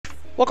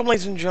Welcome,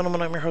 ladies and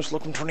gentlemen, I'm your host,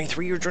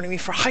 Locum23. You're joining me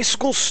for High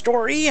School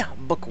Story,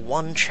 Book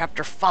 1,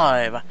 Chapter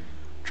 5,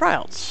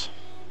 Tryouts.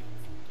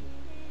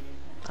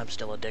 I'm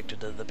still addicted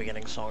to the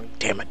beginning song,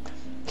 damn it.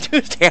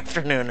 Tuesday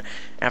afternoon,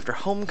 after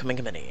homecoming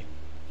committee.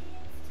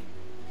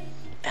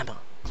 Emma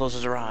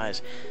closes her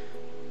eyes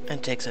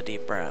and takes a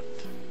deep breath.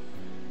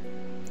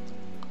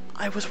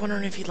 I was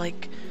wondering if you'd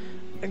like,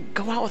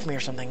 go out with me or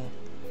something.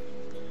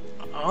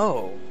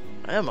 Oh,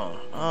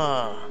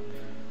 Emma,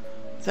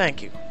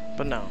 thank you,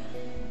 but no.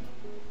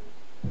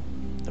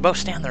 They both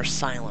stand there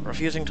silent,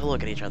 refusing to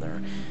look at each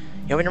other.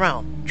 You open your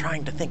mouth,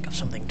 trying to think of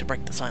something to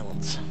break the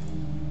silence.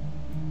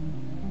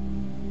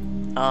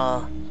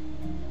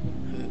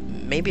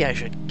 Maybe I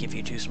should give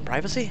you two some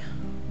privacy?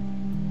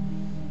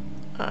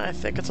 I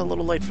think it's a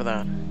little late for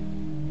that.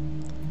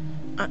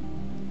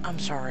 I'm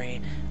sorry.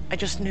 I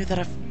just knew that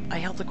if I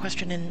held the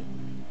question in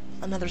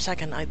another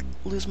second, I'd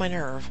lose my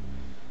nerve.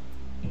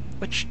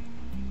 Which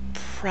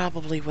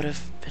probably would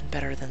have been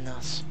better than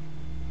this.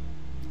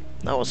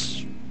 No,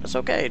 it's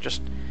okay,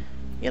 just,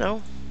 you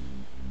know.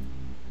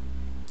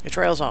 He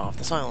trails off,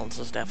 the silence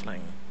is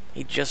deafening.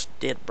 He just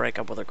did break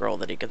up with a girl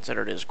that he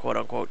considered his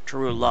quote-unquote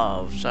true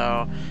love,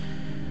 so...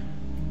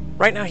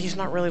 Right now he's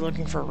not really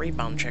looking for a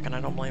rebound chick, and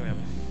I don't blame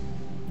him.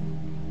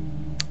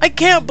 I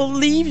can't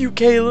believe you,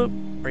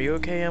 Caleb! Are you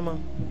okay, Emma?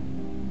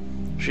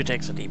 She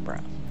takes a deep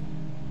breath.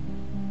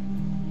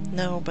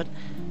 No, but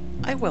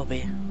I will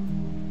be.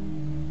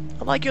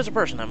 I like you as a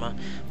person, Emma,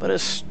 but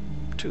it's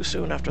too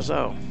soon after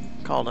Zoe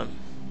called him.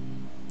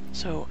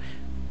 So,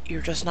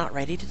 you're just not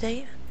ready to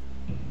date?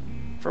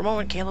 For a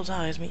moment, Caleb's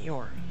eyes meet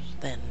yours.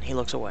 Then he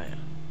looks away.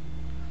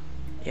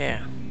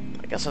 Yeah,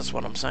 I guess that's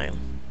what I'm saying.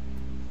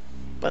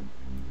 But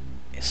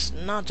it's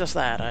not just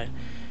that.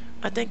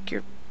 I think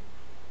you're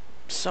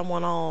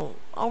someone I'll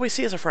always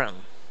see as a friend.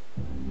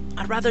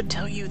 I'd rather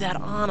tell you that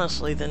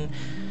honestly than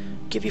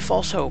give you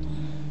false hope.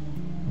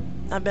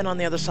 I've been on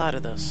the other side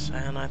of this,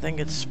 and I think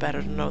it's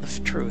better to know the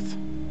truth.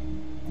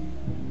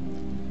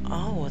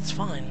 Oh, it's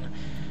fine.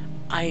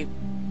 I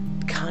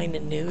kinda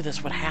knew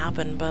this would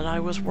happen, but I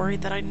was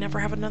worried that I'd never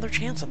have another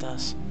chance at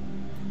this.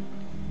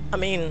 I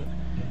mean,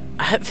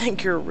 I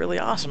think you're really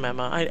awesome,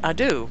 Emma. I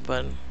do,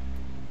 but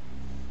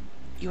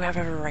you have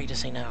every right to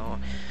say no.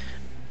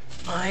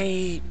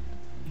 I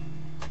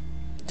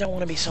don't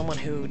want to be someone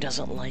who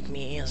doesn't like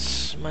me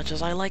as much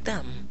as I like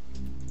them.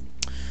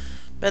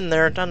 Been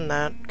there, done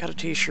that, got a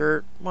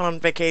t-shirt, went on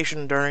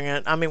vacation during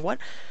it. I mean, what?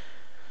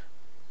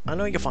 I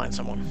know you'll find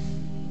someone.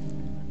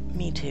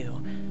 Me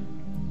too.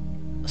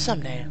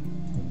 Someday.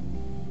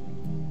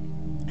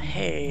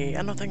 Hey,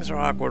 I know things are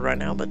awkward right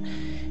now, but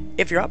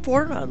if you're up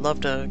for it, I'd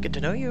love to get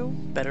to know you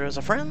better as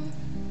a friend.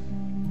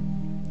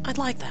 I'd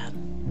like that.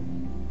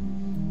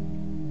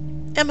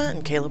 Emma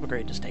and Caleb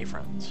agreed to stay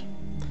friends.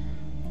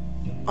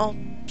 I'll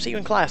see you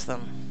in class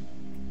then.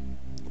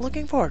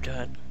 Looking forward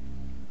to it.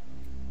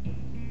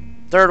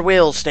 Third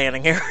wheel's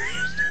standing here.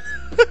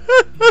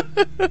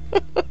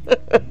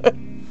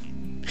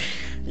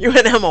 You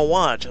and Emma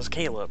watch as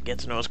Caleb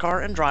gets into his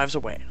car and drives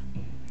away.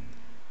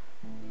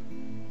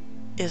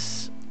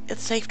 Is it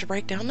safe to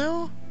break down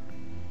now?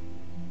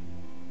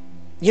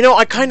 You know,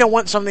 I kind of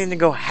want something to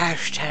go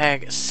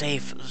hashtag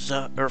safe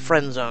zone or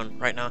friend zone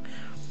right now.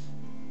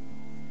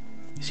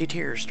 You see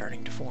tears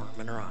starting to form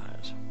in her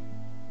eyes.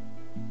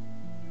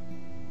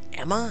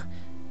 Emma?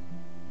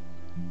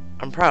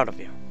 I'm proud of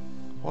you.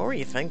 What were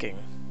you thinking?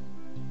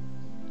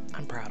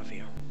 I'm proud of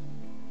you.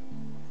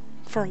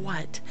 For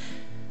what?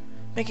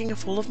 Making a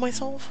fool of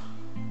myself?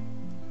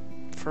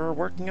 For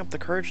working up the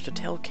courage to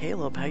tell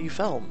Caleb how you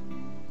felt.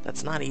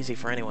 That's not easy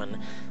for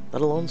anyone,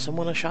 let alone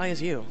someone as shy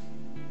as you.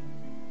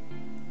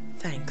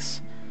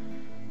 Thanks.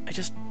 I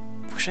just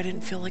wish I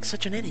didn't feel like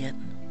such an idiot.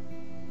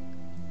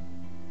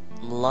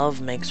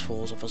 Love makes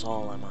fools of us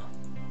all, Emma.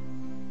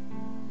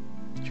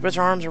 She puts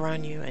her arms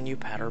around you and you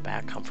pat her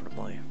back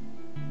comfortably.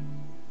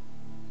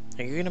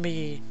 Are you going to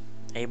be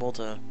able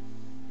to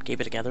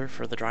keep it together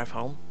for the drive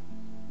home?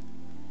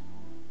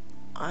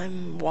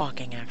 I'm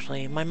walking,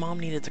 actually. My mom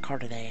needed the car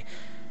today.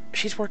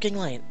 She's working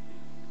late.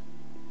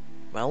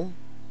 Well,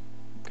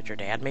 could your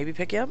dad maybe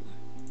pick you up?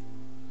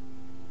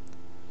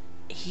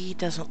 He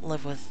doesn't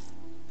live with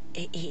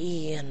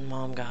and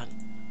Mom got...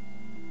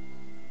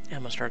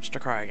 Emma starts to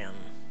cry again.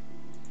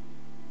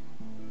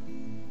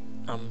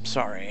 I'm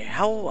sorry.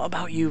 How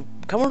about you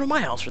come over to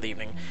my house for the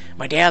evening?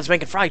 My dad's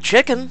making fried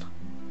chicken.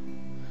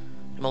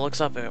 Emma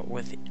looks up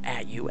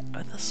at you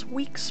with a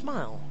sweet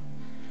smile.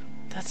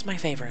 That's my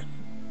favorite.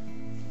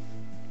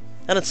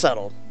 And it's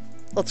settled.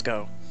 Let's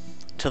go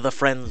to the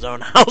friend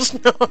zone house.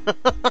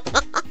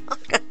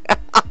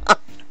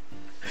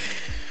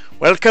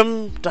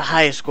 Welcome to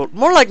high school.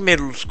 More like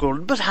middle school,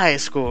 but high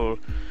school.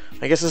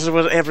 I guess this is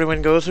what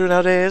everyone goes through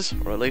nowadays,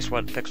 or at least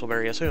what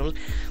Pixelberry assumes.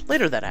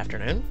 Later that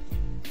afternoon.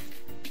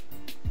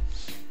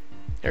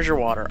 There's your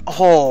water.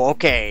 Oh,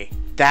 okay.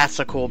 That's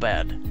a cool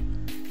bed.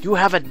 You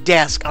have a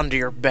desk under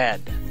your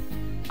bed.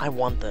 I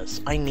want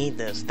this. I need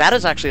this. That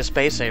is actually a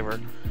space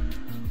saver.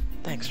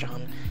 Thanks,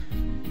 John.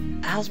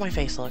 How's my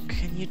face look?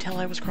 Can you tell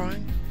I was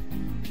crying?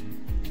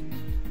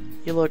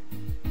 You look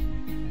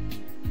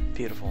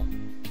beautiful.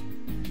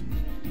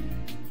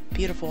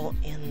 Beautiful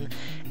in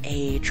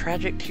a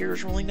tragic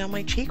tears rolling down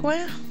my cheek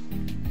way.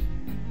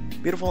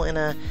 Beautiful in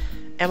a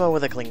Emma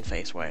with a clean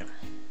face way.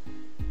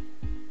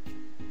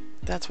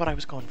 That's what I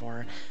was going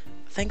for.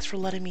 Thanks for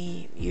letting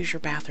me use your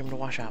bathroom to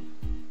wash up.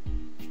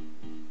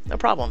 No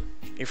problem.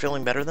 You're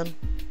feeling better then?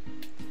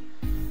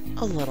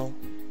 A little.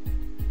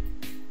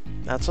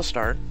 That's a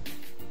start.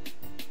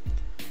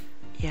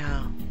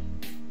 Yeah,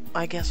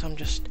 I guess I'm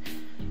just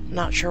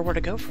not sure where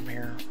to go from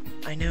here.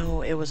 I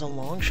know it was a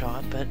long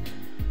shot, but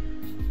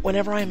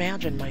whenever I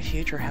imagined my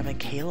future having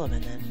Caleb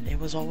in it, it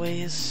was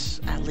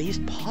always at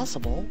least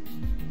possible.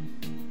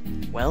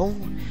 Well,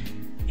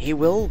 he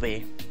will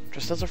be,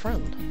 just as a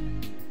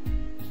friend.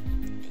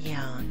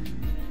 Yeah,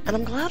 and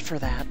I'm glad for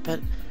that, but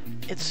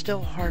it's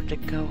still hard to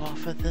go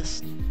off of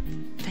this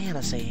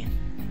fantasy.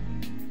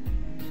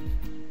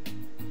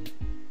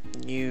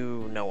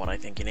 You know what I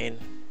think you need.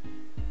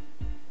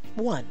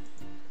 What?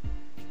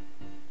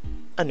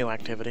 A new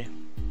activity.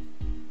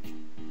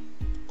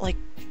 Like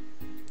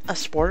a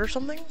sport or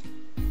something?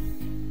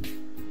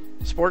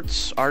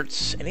 Sports,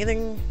 arts,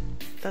 anything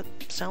that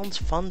sounds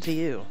fun to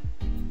you.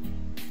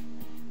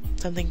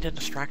 Something to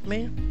distract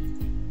me?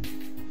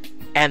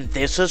 And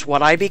this is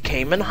what I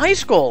became in high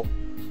school!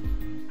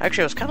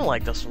 Actually, I was kind of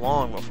like this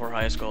long before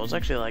high school. I was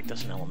actually like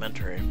this in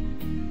elementary.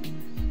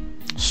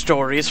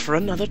 Stories for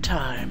another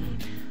time.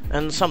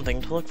 And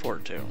something to look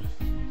forward to.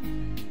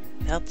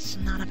 That's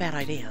not a bad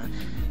idea,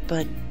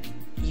 but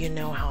you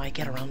know how I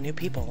get around new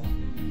people.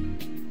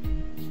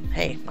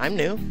 Hey, I'm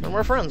new, and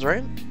we're friends,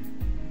 right?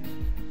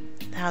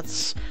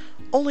 That's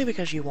only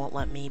because you won't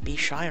let me be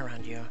shy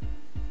around you.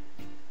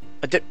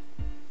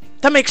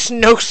 That makes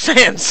no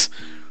sense!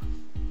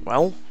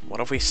 Well, what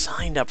if we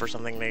signed up for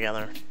something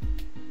together?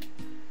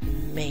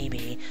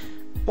 Maybe.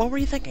 What were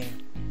you thinking?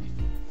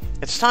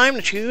 It's time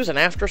to choose an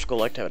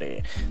after-school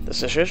activity. This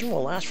decision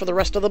will last for the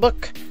rest of the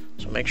book,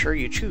 so make sure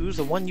you choose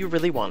the one you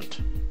really want.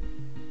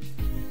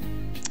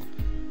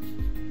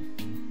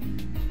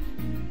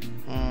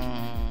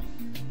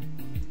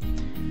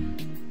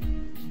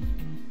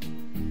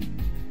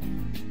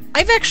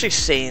 I've actually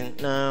seen...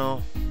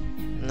 No.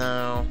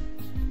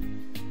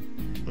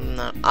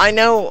 I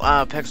know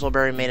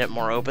Pixelberry made it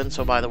more open,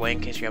 so by the way,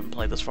 in case you haven't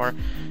played this far,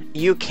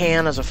 you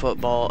can, as a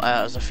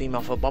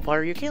female football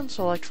player, you can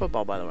select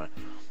football, by the way.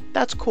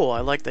 That's cool.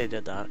 I like they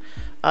did that.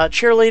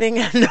 Cheerleading,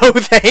 no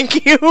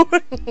thank you.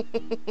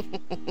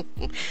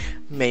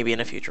 Maybe in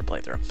a future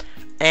playthrough.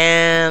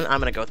 And I'm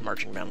going to go with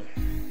marching band.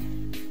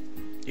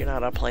 Do you know how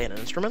to play an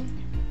instrument?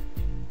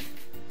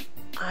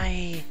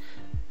 I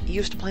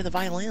used to play the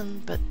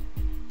violin, but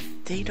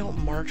they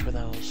don't march with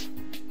those.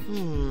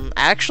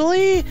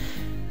 Actually,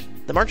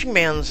 the marching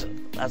bands,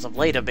 as of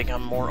late, have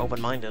become more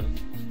open-minded.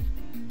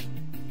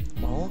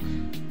 Well,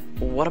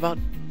 what about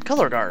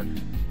color guard?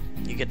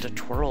 You get to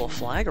twirl a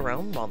flag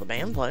around while the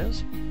band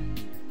plays.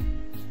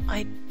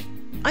 I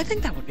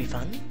think that would be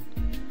fun.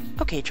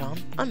 Okay, John,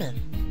 I'm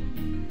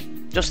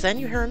in. Just then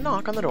you hear a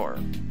knock on the door.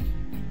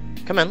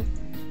 Come in.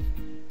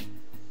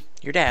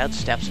 Your dad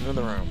steps into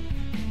the room.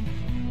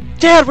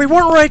 Dad, we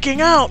weren't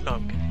raking out!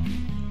 No,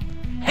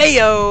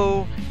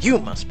 Heyo! You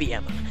must be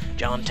Emma.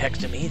 John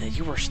texted me that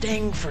you were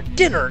staying for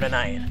dinner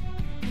tonight.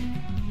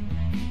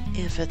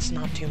 If it's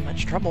not too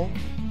much trouble.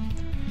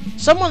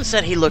 Someone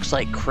said he looks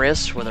like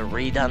Chris with a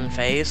redone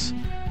face.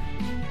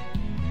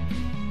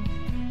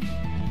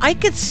 I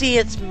could see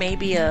it's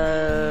maybe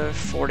a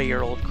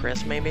 40-year-old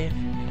Chris, maybe.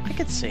 I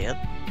could see it.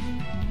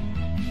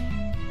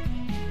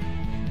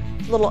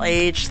 A little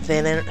aged,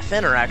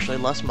 thinner actually,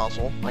 less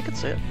muscle. I could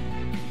see it.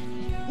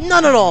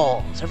 None at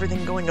all! Is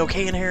everything going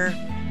okay in here?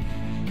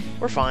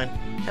 We're fine.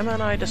 Emma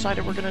and I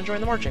decided we're going to join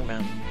the marching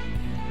band.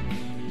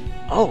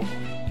 Oh,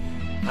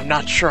 I'm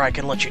not sure I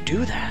can let you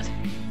do that.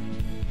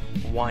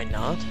 Why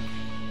not?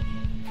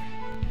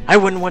 I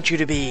wouldn't want you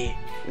to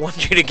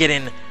get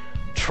in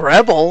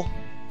trouble.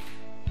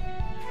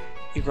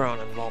 You groan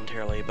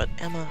involuntarily, but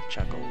Emma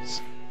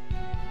chuckles.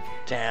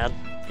 Dad,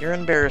 you're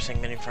embarrassing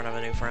me in front of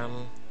a new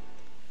friend.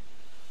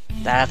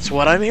 That's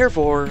what I'm here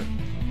for.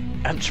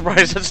 I'm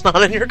surprised it's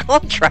not in your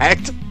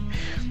contract.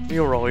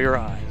 You roll your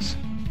eyes.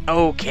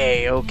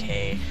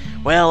 Okay.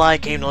 Well, I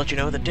came to let you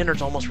know that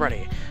dinner's almost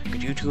ready.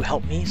 Could you two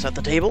help me set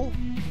the table?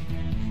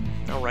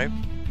 Alright.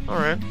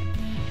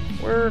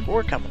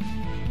 We're coming.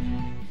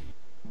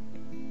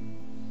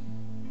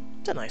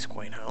 It's a nice,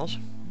 quaint house.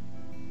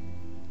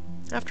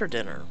 After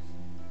dinner,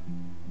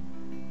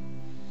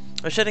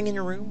 I was sitting in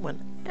your room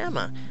when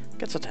Emma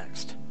gets a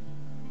text.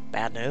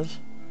 Bad news.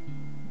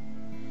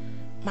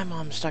 My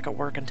mom's stuck at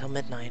work until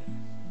midnight.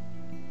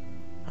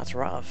 That's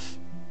rough.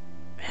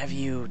 Have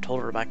you told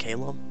her about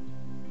Caleb?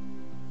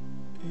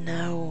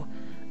 No,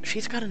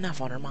 she's got enough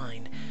on her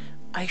mind.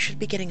 I should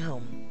be getting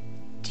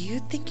home. Do you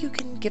think you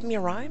can give me a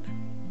ride?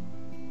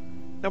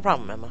 No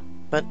problem, Emma.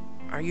 But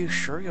are you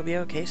sure you'll be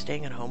okay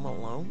staying at home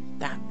alone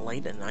that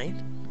late at night?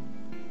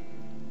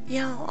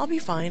 Yeah, I'll be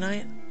fine.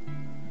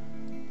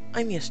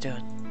 I'm used to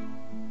it.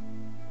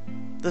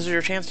 This is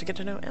your chance to get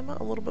to know Emma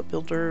a little bit.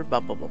 Builder,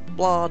 blah, blah, blah,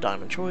 blah,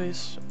 diamond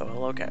choice. Oh,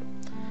 well, okay.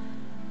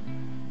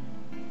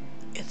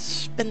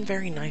 It's been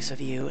very nice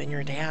of you and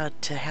your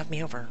dad to have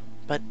me over,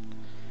 but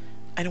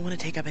I don't want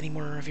to take up any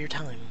more of your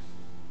time.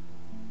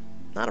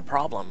 Not a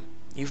problem.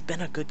 You've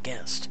been a good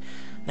guest.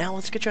 Now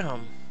let's get you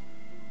home.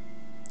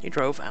 You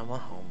drove Emma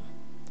home.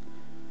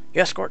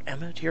 You escort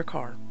Emma to your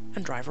car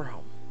and drive her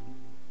home.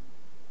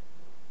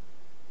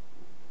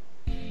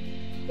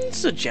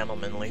 It's a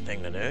gentlemanly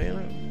thing to do, you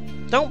know.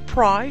 Don't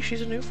pry,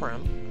 she's a new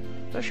friend.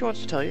 If she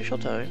wants to tell you, she'll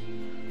tell you.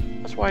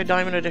 That's why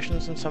diamond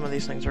editions and some of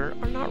these things are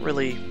not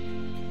really...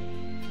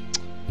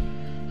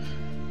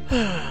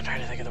 I'm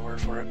trying to think of the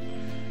word for it.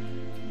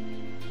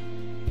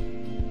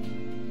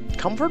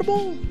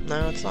 Comfortable?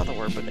 No, it's not the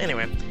word, but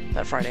anyway,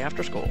 that Friday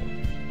after school.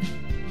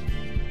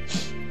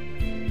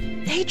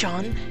 Hey,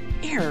 John,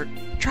 here,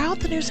 try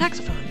out the new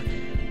saxophone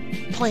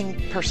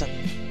playing person.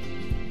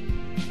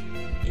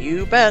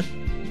 You bet.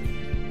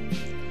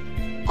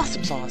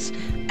 Awesome sauce.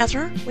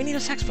 Ezra, we need a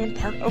saxophone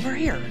part over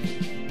here.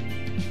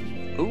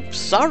 Oops,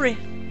 sorry.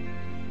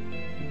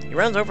 He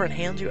runs over and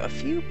hands you a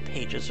few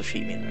pages of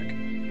sheet music.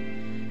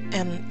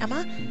 And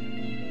Emma,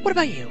 what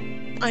about you?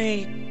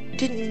 I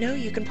didn't know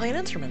you can play an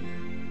instrument.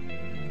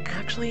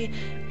 Actually,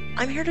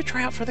 I'm here to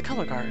try out for the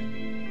color guard.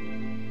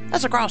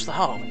 That's across the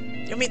hall.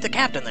 You'll meet the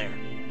captain there.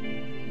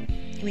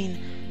 You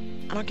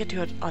mean, I don't get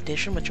to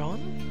audition with John?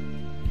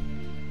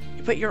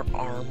 You put your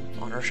arm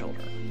on her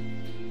shoulder.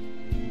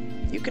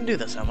 You can do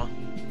this, Emma.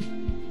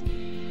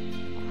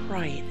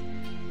 Right.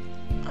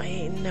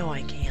 I know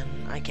I can,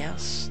 I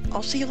guess.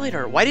 I'll see you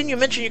later. Why didn't you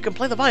mention you can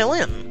play the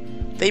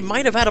violin? They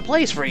might have had a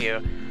place for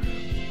you.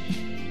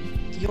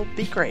 You'll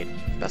be great.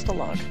 Best of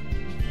luck.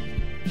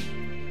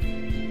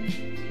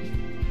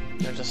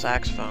 There's a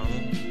saxophone.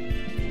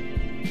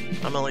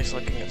 I'm at least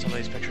looking at some of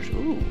these pictures.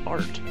 Ooh,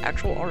 art.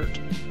 Actual art.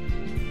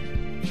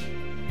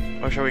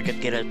 I'm sure we could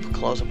get a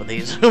close-up of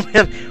these.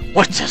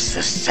 What does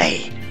this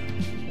say?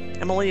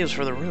 Emma leaves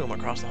for the room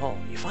across the hall.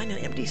 You find an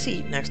empty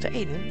seat next to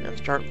Aiden and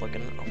start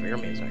looking over your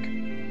music.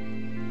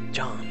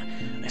 John,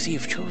 I see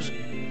you've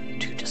chosen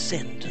to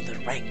descend to the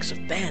ranks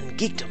of band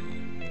geekdom.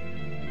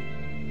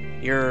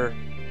 You're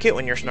cute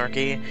when you're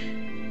snarky.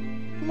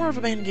 More of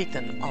a band geek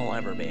than I'll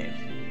ever be.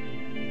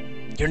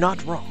 You're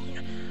not wrong.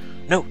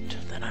 Note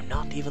that I'm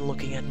not even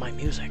looking at my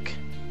music.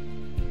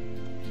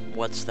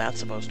 What's that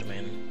supposed to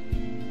mean?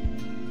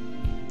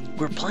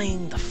 We're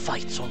playing the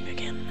fight song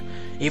again.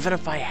 Even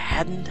if I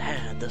hadn't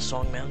had this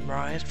song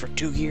memorized for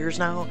 2 years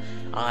now,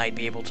 I'd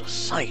be able to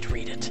sight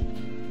read it.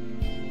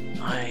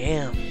 I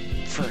am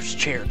first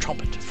chair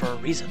trumpet for a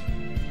reason.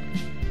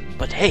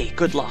 But hey,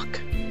 good luck.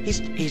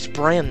 He's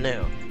brand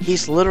new.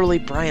 He's literally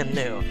brand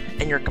new,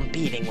 and you're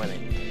competing with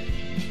him.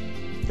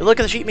 You look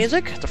at the sheet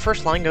music, the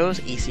first line goes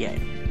ECA.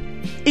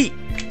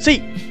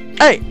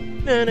 E-C-A!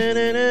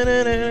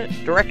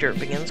 Director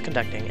begins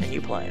conducting, and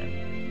you play.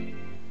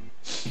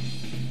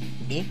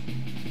 E.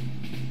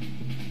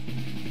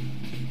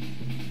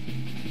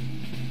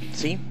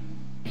 C.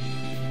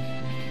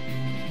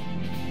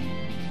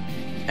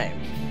 A.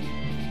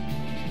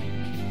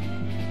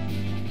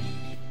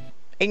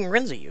 Aiden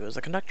grins at you as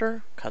the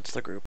conductor cuts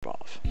the group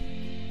off.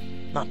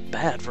 Not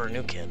bad for a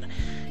new kid.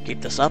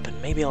 Keep this up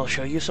and maybe I'll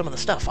show you some of the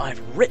stuff I've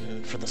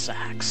written for the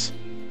sax.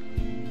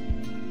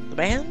 The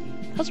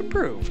band has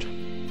improved.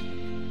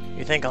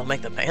 You think I'll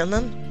make the band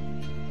then?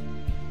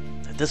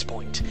 At this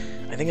point,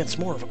 I think it's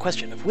more of a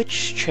question of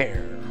which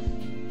chair.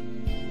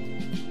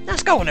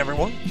 Nice going,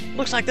 everyone.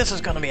 Looks like this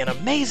is going to be an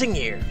amazing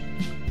year.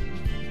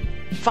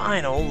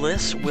 Final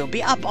lists will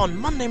be up on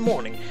Monday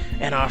morning,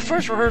 and our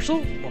first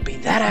rehearsal will be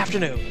that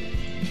afternoon.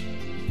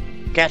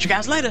 Catch you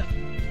guys later.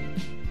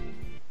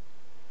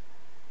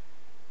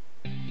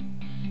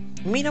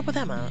 Meet up with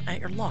Emma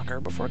at your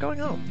locker before going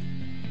home.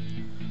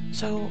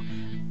 So,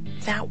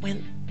 that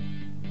went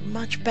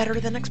much better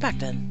than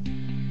expected.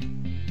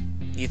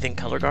 You think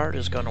Color Guard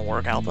is going to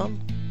work out then?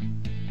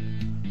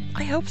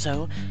 I hope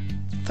so.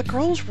 The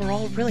girls were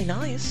all really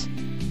nice.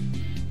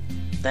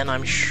 Then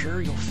I'm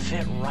sure you'll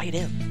fit right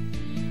in.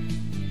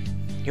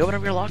 You open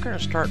up your locker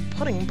and start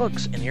putting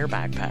books in your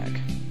backpack.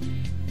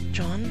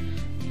 John,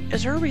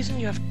 is there a reason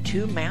you have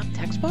 2 math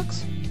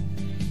textbooks?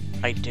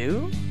 I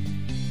do?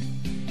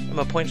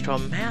 Emma points to a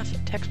math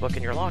textbook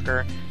in your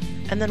locker,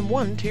 and then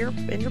one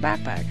in your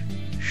backpack.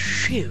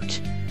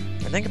 Shoot,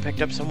 I think I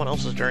picked up someone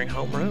else's during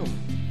homeroom.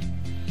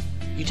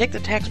 You take the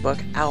textbook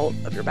out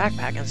of your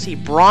backpack and see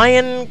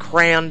Brian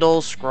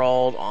Crandall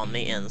scrawled on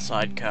the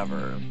inside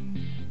cover.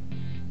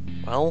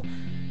 Well,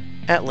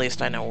 at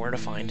least I know where to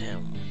find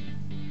him.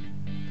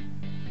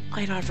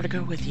 I'd offer to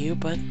go with you,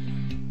 but...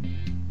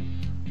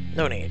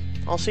 No need.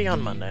 I'll see you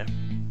on Monday.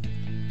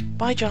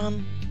 Bye,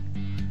 John.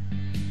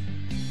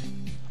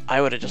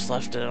 I would have just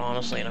left it,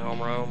 honestly, in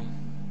homeroom.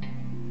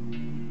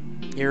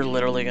 You're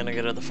literally gonna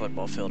go to the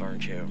football field,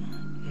 aren't you?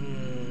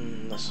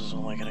 This is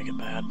only gonna get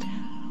bad.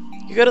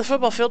 You go to the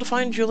football field to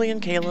find Julian,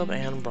 Caleb,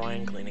 and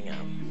Brian cleaning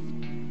up.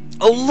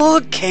 Oh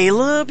look,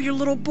 Caleb! Your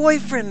little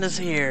boyfriend is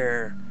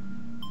here!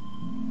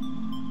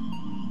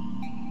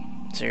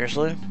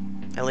 Seriously?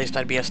 At least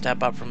I'd be a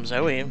step up from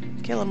Zoe.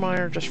 Kayla and I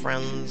are just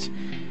friends.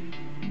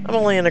 I'm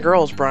only into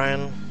girls,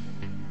 Brian.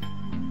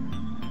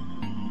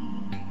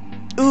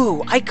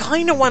 Ooh, I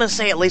kind of want to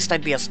say at least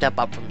I'd be a step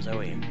up from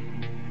Zoe.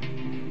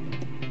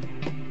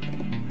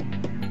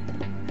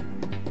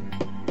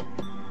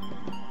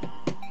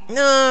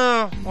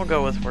 No, we'll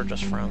go with we're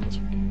just friends.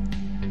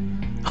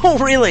 Oh,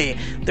 really?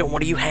 Then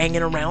what are you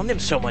hanging around him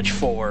so much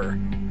for?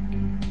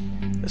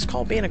 It's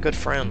called being a good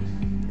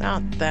friend.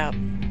 Not that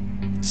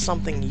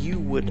something you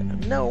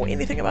would know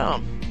anything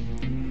about.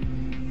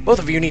 Both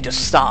of you need to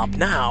stop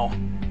now.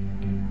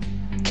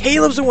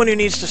 Caleb's the one who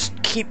needs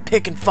to keep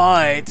picking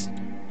fights.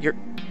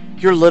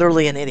 You're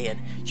literally an idiot.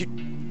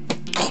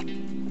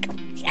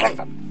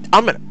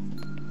 I'm gonna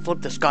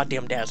flip this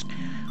goddamn desk.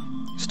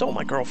 You stole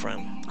my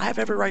girlfriend. I have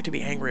every right to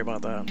be angry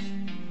about that.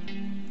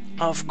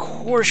 Of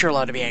course you're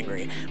allowed to be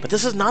angry, but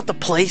this is not the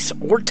place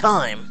or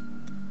time.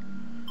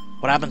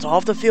 What happens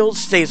off the field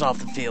stays off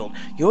the field.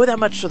 You owe that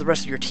much to the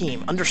rest of your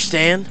team.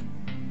 Understand?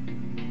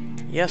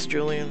 Yes,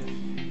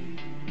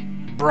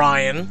 Julian.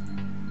 Brian.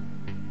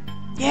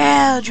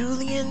 Yeah,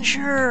 Julian,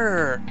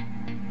 sure.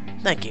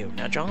 Thank you.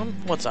 Now, John,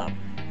 what's up?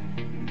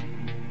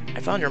 I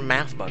found your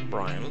math book,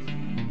 Brian.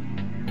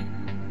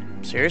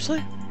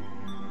 Seriously?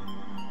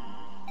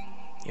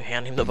 You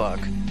hand him the book.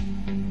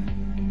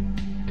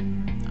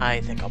 I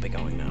think I'll be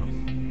going now.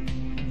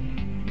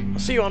 I'll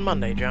see you on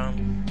Monday,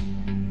 John.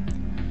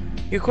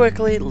 You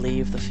quickly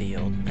leave the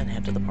field and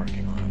head to the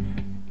parking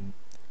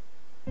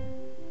lot.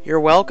 You're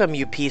welcome,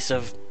 you piece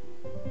of...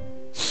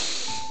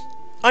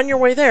 On your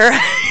way there,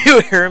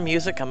 you hear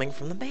music coming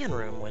from the band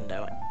room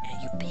window,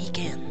 and you peek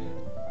in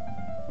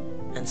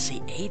and see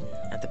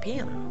Aiden at the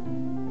piano.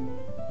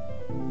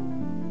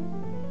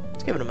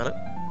 Let's give it a minute.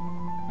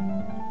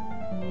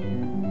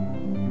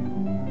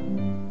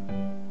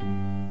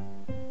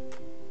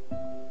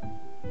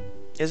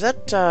 Is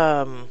that,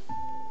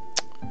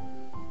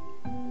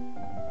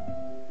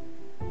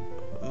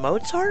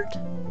 Mozart?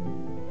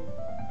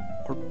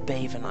 Or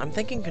Beethoven? I'm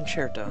thinking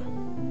concerto.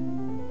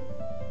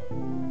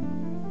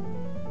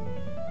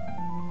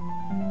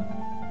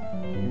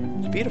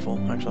 It's beautiful,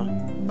 actually.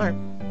 Alright.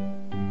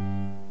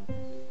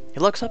 He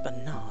looks up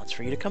and nods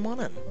for you to come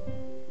on in.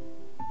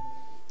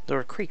 The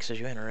door creaks as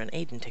you enter, and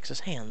Aiden takes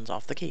his hands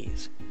off the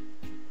keys.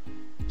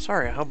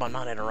 Sorry, I hope I'm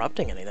not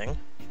interrupting anything.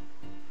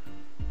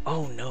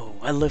 Oh no,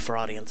 I live for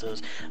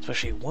audiences,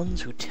 especially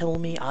ones who tell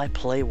me I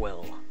play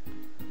well.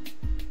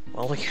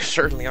 Well, you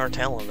certainly are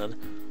talented.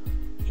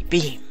 He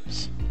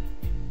beams.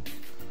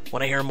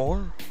 Want to hear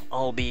more?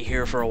 I'll be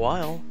here for a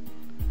while.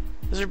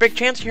 There's a big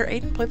chance to hear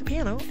Aiden play the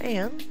piano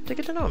and to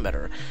get to know him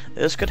better.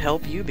 This could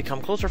help you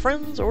become closer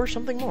friends or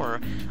something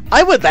more.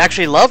 I would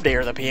actually love to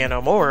hear the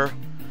piano more.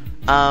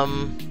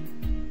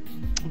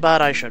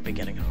 But I should be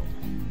getting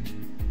home.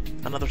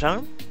 Another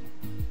time?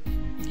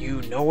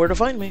 You know where to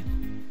find me.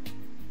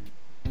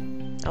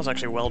 That was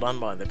actually well done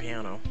by the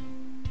piano.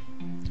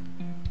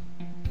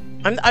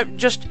 I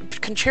just...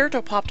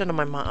 Concerto popped into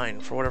my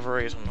mind for whatever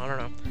reason. I don't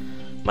know.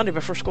 Monday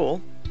before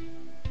school.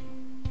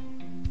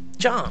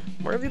 John,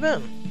 where have you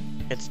been?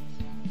 It's...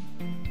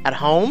 At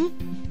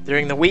home?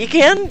 During the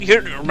weekend?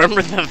 You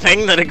remember the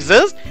thing that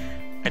exists?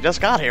 I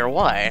just got here.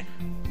 Why?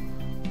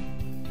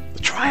 The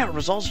tryout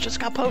results just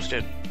got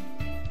posted.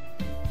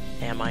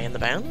 Am I in the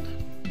band?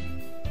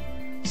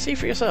 See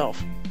for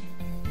yourself.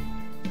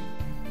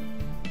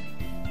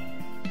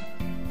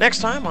 Next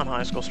time on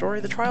High School Story,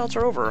 the tryouts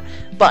are over.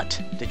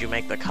 But, did you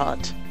make the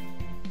cut?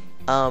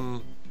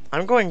 I'm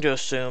going to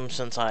assume,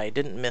 since I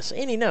didn't miss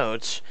any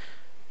notes...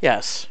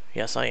 Yes,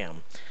 I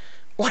am.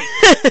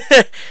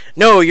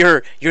 No,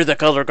 you're the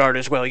color guard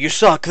as well. You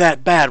suck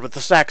that bad with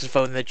the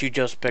saxophone that you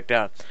just picked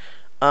out.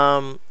 When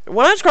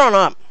I was growing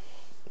up...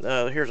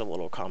 here's a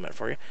little comment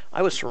for you.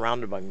 I was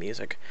surrounded by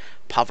music.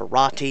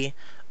 Pavarotti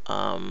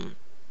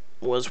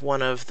was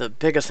one of the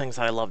biggest things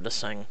I loved to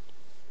sing.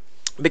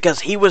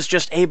 Because he was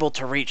just able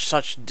to reach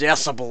such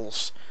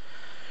decibels.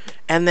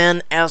 And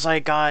then as I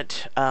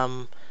got a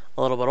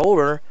little bit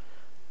older,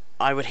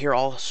 I would hear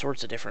all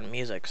sorts of different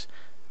musics.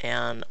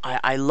 And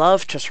I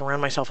love to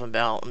surround myself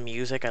about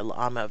music.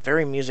 I'm a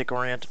very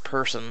music-oriented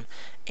person.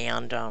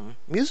 And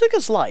music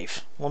is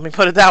life. Let me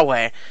put it that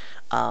way.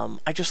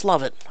 I just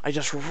love it. I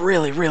just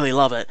really, really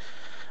love it.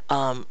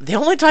 The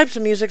only types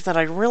of music that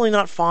I'm really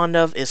not fond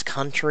of is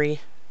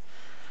country.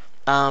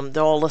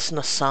 They'll listen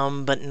to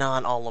some, but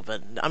not all of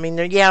it. I mean,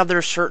 yeah,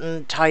 there's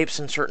certain types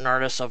and certain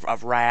artists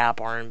of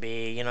rap,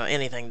 R&B, you know,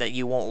 anything that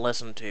you won't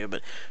listen to.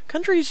 But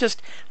country's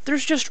just,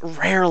 there's just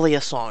rarely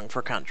a song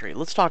for country.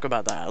 Let's talk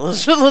about that.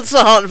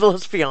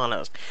 Let's be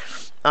honest.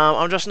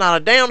 I'm just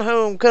not a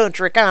down-home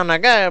country kind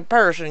of guy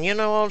person, you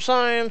know what I'm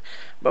saying?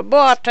 But boy,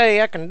 I tell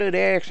you, I can do the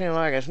accent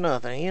like it's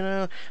nothing, you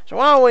know? So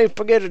I always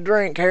forget to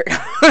drink here.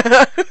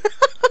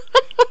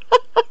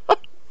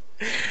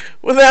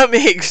 With that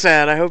being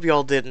said, I hope you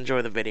all did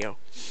enjoy the video.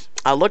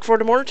 I look forward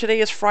to more. Today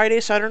is Friday,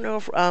 so I don't know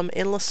if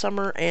Endless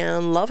Summer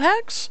and Love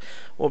Hacks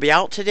will be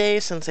out today,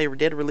 since they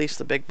did release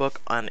the big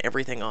book on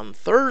everything on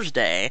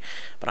Thursday.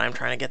 But I'm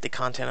trying to get the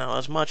content out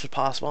as much as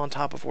possible on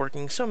top of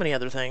working so many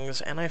other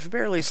things, and I've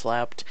barely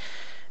slept,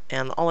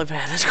 and all I've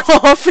had is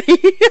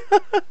coffee.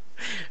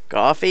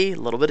 Coffee, a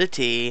little bit of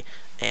tea,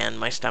 and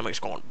my stomach's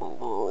going,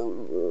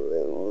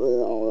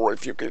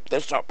 if you keep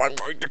this up, I'm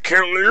going to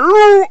kill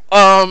you.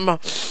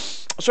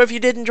 So if you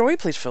did enjoy,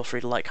 please feel free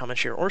to like, comment,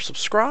 share, or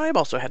subscribe.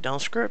 Also, head down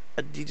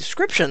the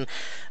description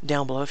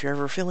down below if you're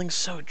ever feeling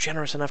so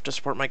generous enough to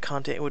support my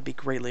content. It would be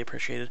greatly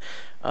appreciated.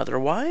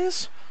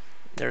 Otherwise,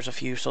 there's a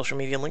few social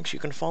media links you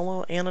can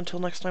follow. And until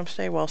next time,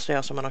 stay well, stay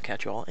awesome, and I'll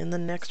catch you all in the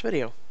next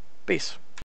video. Peace.